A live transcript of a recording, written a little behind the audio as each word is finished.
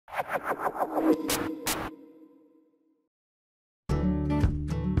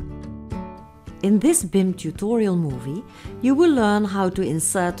In this BIM tutorial movie, you will learn how to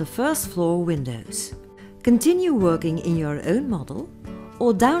insert the first floor windows. Continue working in your own model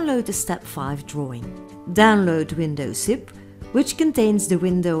or download the Step 5 drawing. Download Window zip, which contains the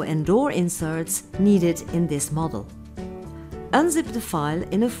window and door inserts needed in this model. Unzip the file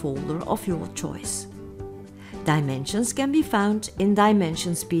in a folder of your choice. Dimensions can be found in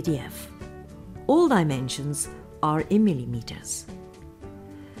Dimensions PDF. All dimensions are in millimeters.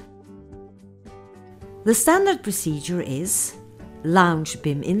 The standard procedure is: launch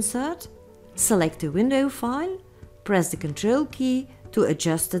BIM Insert, select the window file, press the Ctrl key to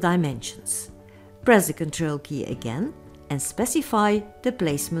adjust the dimensions. Press the Ctrl key again and specify the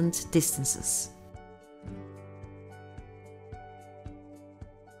placement distances.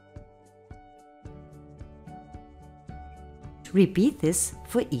 Repeat this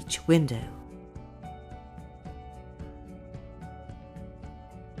for each window.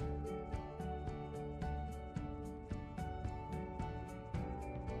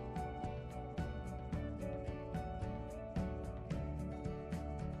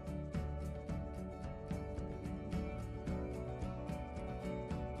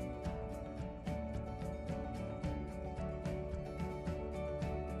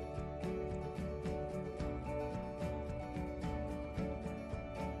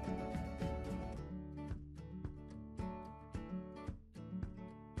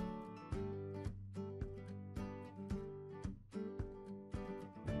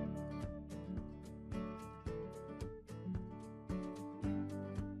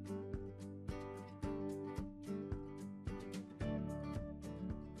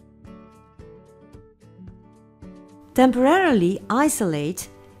 Temporarily isolate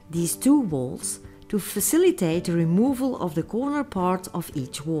these two walls to facilitate the removal of the corner part of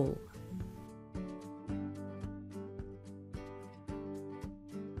each wall.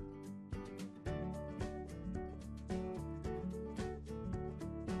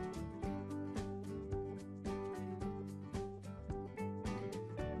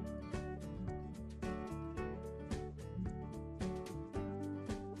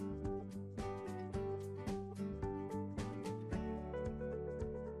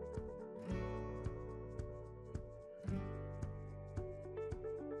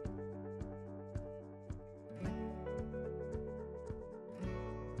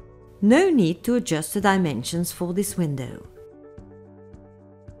 No need to adjust the dimensions for this window.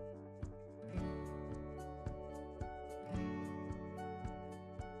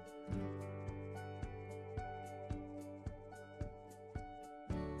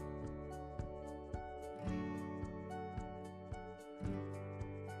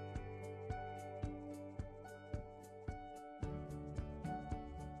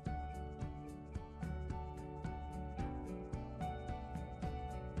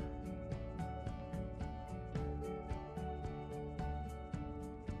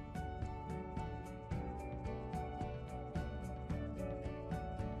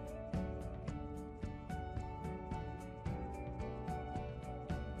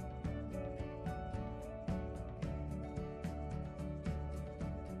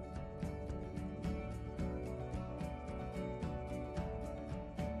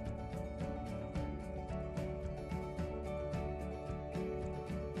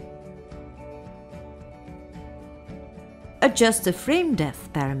 Adjust the frame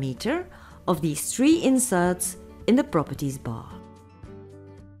depth parameter of these three inserts in the Properties bar.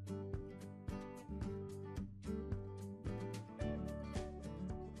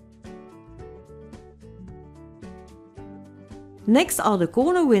 Next are the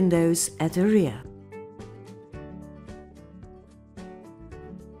corner windows at the rear.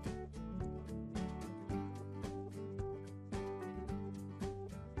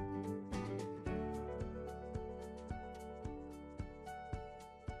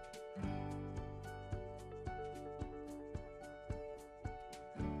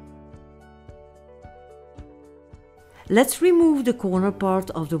 Let's remove the corner part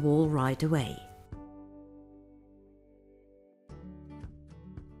of the wall right away.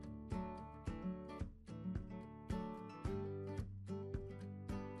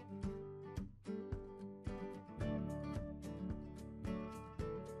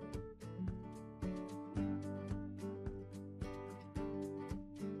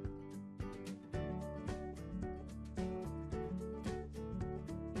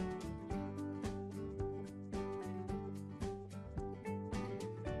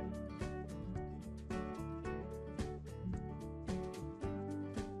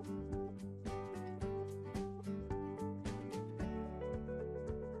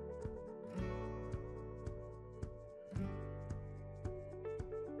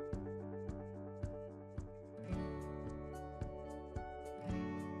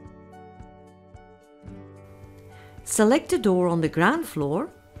 Select a door on the ground floor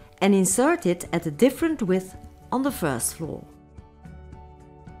and insert it at a different width on the first floor.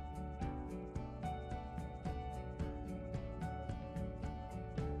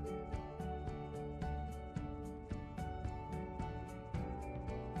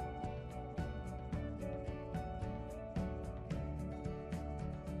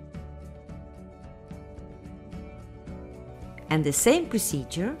 And the same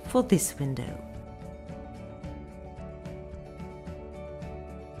procedure for this window.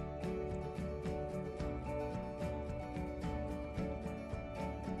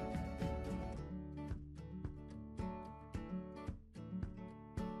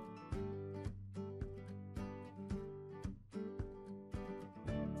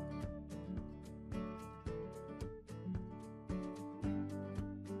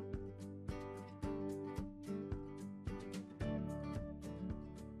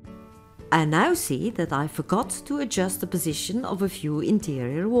 I now see that I forgot to adjust the position of a few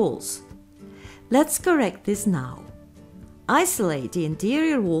interior walls. Let's correct this now. Isolate the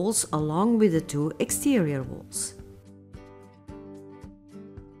interior walls along with the two exterior walls.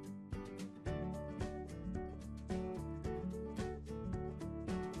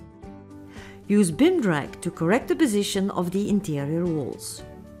 Use BIM drag to correct the position of the interior walls.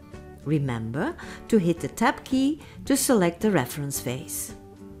 Remember to hit the Tab key to select the reference face.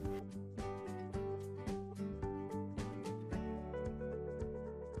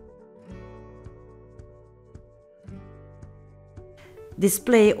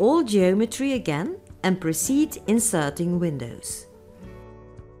 Display all geometry again and proceed inserting windows.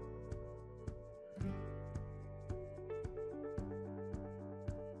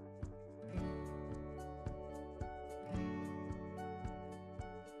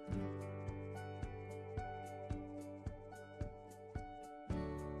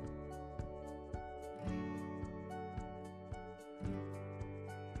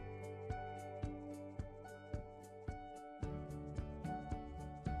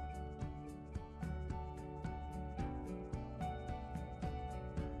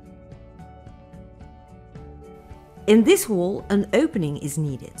 In this wall, an opening is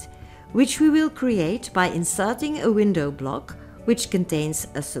needed, which we will create by inserting a window block which contains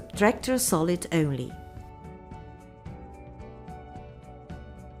a subtractor solid only.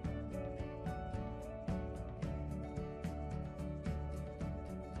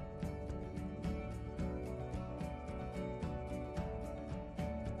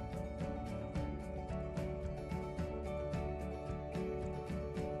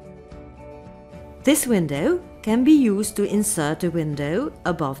 This window can be used to insert a window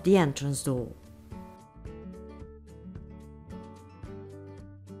above the entrance door.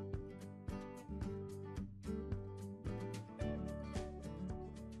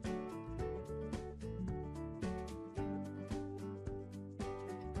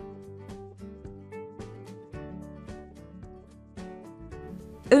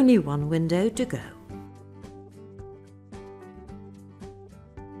 Only one window to go.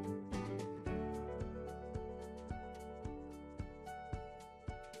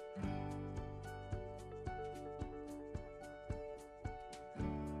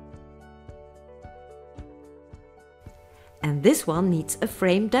 And this one needs a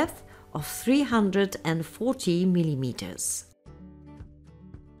frame depth of 340 millimeters.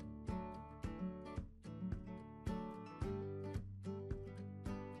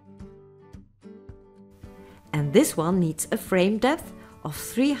 And this one needs a frame depth of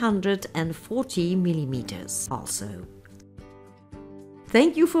 340 millimeters also.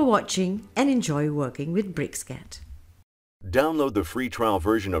 Thank you for watching and enjoy working with BricsCAD. Download the free trial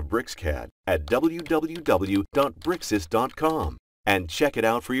version of BricsCAD at www.bricsys.com and check it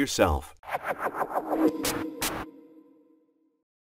out for yourself.